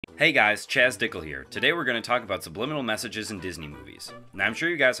Hey guys, Chaz Dickel here. Today we're going to talk about subliminal messages in Disney movies. Now I'm sure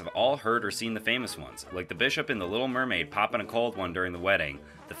you guys have all heard or seen the famous ones, like the bishop in the Little Mermaid popping a cold one during the wedding,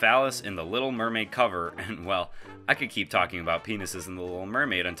 the phallus in the Little Mermaid cover, and well, I could keep talking about penises in the Little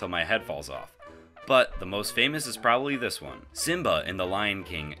Mermaid until my head falls off. But the most famous is probably this one. Simba in The Lion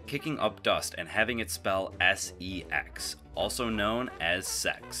King kicking up dust and having it spell S-E-X, also known as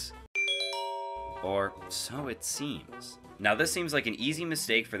sex. Or so it seems. Now this seems like an easy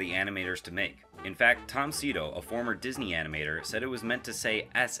mistake for the animators to make. In fact, Tom Cito, a former Disney animator, said it was meant to say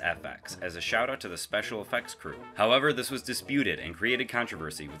SFX as a shout out to the special effects crew. However, this was disputed and created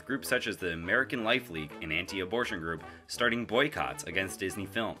controversy, with groups such as the American Life League, an anti-abortion group, starting boycotts against Disney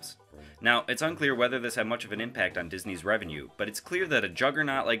films. Now, it's unclear whether this had much of an impact on Disney's revenue, but it's clear that a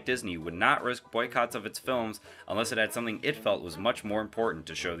juggernaut like Disney would not risk boycotts of its films unless it had something it felt was much more important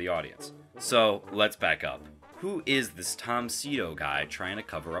to show the audience. So, let's back up. Who is this Tom Cito guy trying to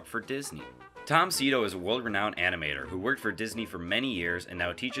cover up for Disney? Tom Cito is a world-renowned animator who worked for Disney for many years and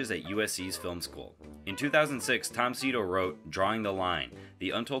now teaches at USC's film school. In 2006, Tom Cito wrote Drawing the Line,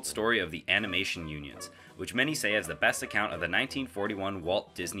 the untold story of the animation unions, which many say is the best account of the 1941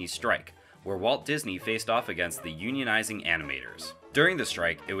 Walt Disney strike, where Walt Disney faced off against the unionizing animators. During the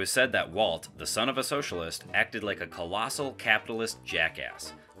strike, it was said that Walt, the son of a socialist, acted like a colossal capitalist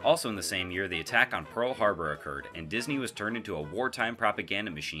jackass. Also in the same year, the attack on Pearl Harbor occurred, and Disney was turned into a wartime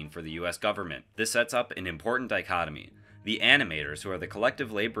propaganda machine for the US government. This sets up an important dichotomy. The animators, who are the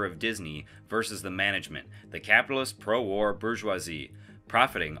collective labor of Disney, versus the management, the capitalist pro-war bourgeoisie,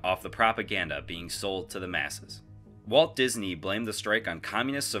 profiting off the propaganda being sold to the masses. Walt Disney blamed the strike on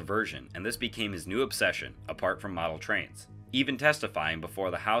communist subversion, and this became his new obsession, apart from model trains. Even testifying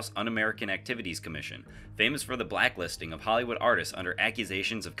before the House Un-American Activities Commission, famous for the blacklisting of Hollywood artists under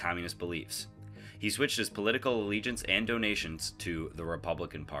accusations of communist beliefs. He switched his political allegiance and donations to the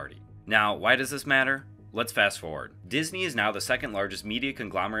Republican Party. Now, why does this matter? Let's fast forward. Disney is now the second largest media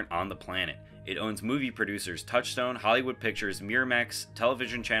conglomerate on the planet. It owns movie producers Touchstone, Hollywood Pictures, Miramax,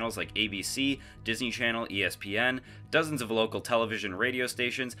 television channels like ABC, Disney Channel, ESPN, dozens of local television radio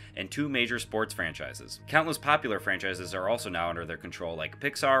stations, and 2 major sports franchises. Countless popular franchises are also now under their control, like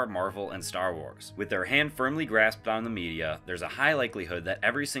Pixar, Marvel, and Star Wars. With their hand firmly grasped on the media, there's a high likelihood that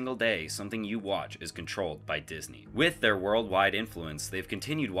every single day something you watch is controlled by Disney. With their worldwide influence, they've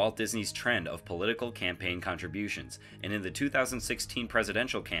continued Walt Disney's trend of political campaign contributions, and in the 2016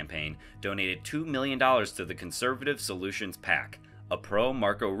 presidential campaign, donated $2 million to the Conservative Solutions PAC, a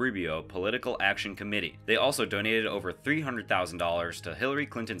pro-Marco Rubio political action committee. They also donated over $300,000 to Hillary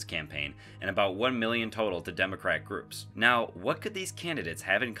Clinton's campaign and about $1 million total to Democrat groups. Now, what could these candidates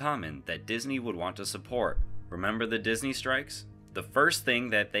have in common that Disney would want to support? Remember the Disney strikes? The first thing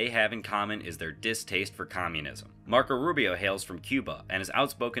that they have in common is their distaste for communism. Marco Rubio hails from Cuba and is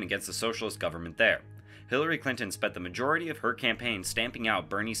outspoken against the socialist government there. Hillary Clinton spent the majority of her campaign stamping out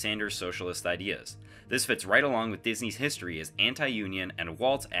Bernie Sanders' socialist ideas. This fits right along with Disney's history as anti-union and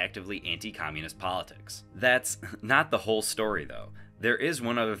Walt's actively anti-communist politics. That's not the whole story though. There is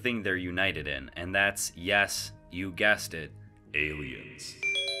one other thing they're united in, and that's, yes, you guessed it, aliens.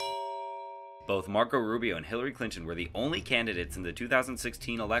 Both Marco Rubio and Hillary Clinton were the only candidates in the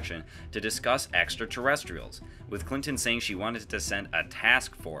 2016 election to discuss extraterrestrials, with Clinton saying she wanted to send a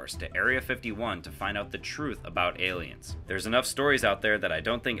task force to Area 51 to find out the truth about aliens. There's enough stories out there that I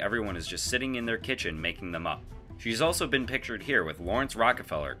don't think everyone is just sitting in their kitchen making them up. She's also been pictured here with Lawrence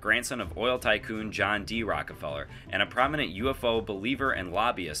Rockefeller, grandson of oil tycoon John D. Rockefeller, and a prominent UFO believer and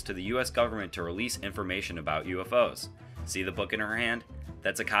lobbyist to the US government to release information about UFOs. See the book in her hand?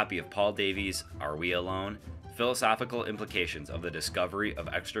 That's a copy of Paul Davies' Are We Alone? Philosophical Implications of the Discovery of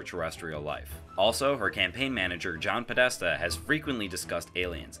Extraterrestrial Life. Also, her campaign manager, John Podesta, has frequently discussed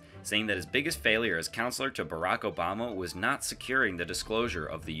aliens, saying that his biggest failure as counselor to Barack Obama was not securing the disclosure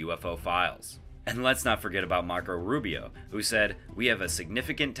of the UFO files. And let's not forget about Marco Rubio, who said, "We have a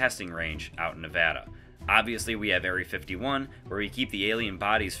significant testing range out in Nevada. Obviously, we have Area 51, where we keep the alien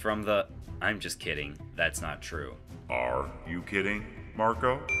bodies from the..." I'm just kidding, that's not true. Are you kidding,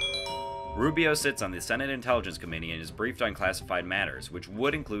 Marco? Rubio sits on the Senate Intelligence Committee and is briefed on classified matters, which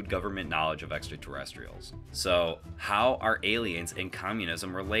would include government knowledge of extraterrestrials. So, how are aliens and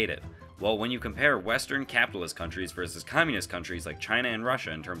communism related? Well, when you compare Western capitalist countries versus communist countries like China and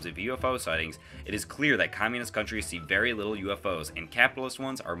Russia in terms of UFO sightings, it is clear that communist countries see very little UFOs and capitalist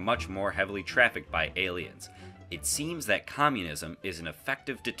ones are much more heavily trafficked by aliens. It seems that communism is an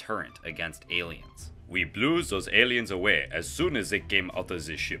effective deterrent against aliens. We blew those aliens away as soon as they came out of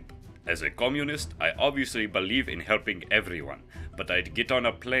the ship. As a communist, I obviously believe in helping everyone, but I'd get on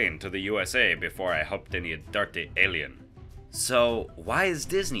a plane to the USA before I helped any dirty alien. So, why is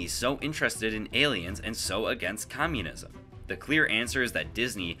Disney so interested in aliens and so against communism? The clear answer is that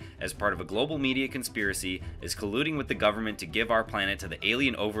Disney, as part of a global media conspiracy, is colluding with the government to give our planet to the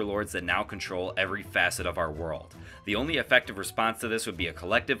alien overlords that now control every facet of our world. The only effective response to this would be a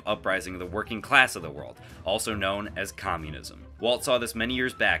collective uprising of the working class of the world, also known as communism. Walt saw this many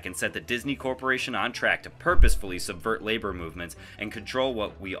years back and set the Disney Corporation on track to purposefully subvert labor movements and control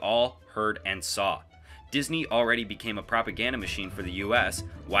what we all heard and saw. Disney already became a propaganda machine for the US,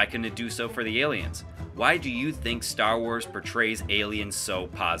 why couldn't it do so for the aliens? Why do you think Star Wars portrays aliens so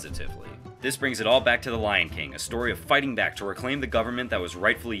positively? This brings it all back to The Lion King, a story of fighting back to reclaim the government that was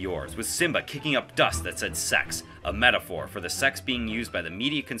rightfully yours, with Simba kicking up dust that said sex, a metaphor for the sex being used by the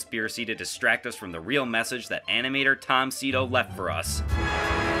media conspiracy to distract us from the real message that animator Tom Cito left for us.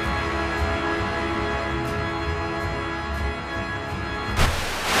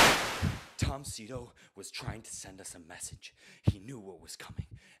 Tom Cito was trying to send us a message. He knew what was coming,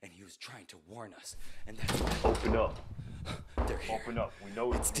 and he was trying to warn us. And that's why. Open up. They're here. Open up. We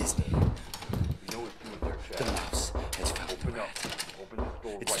know It's Disney. We know it's you in there, The Chad. mouse has found the Open up. rat. Open this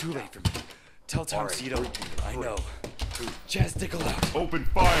door It's right too now. late for me. Tell Tom All right, Cito. three, I three, know. two. Jazz Dickle out. Open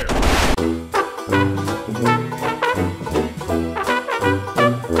fire!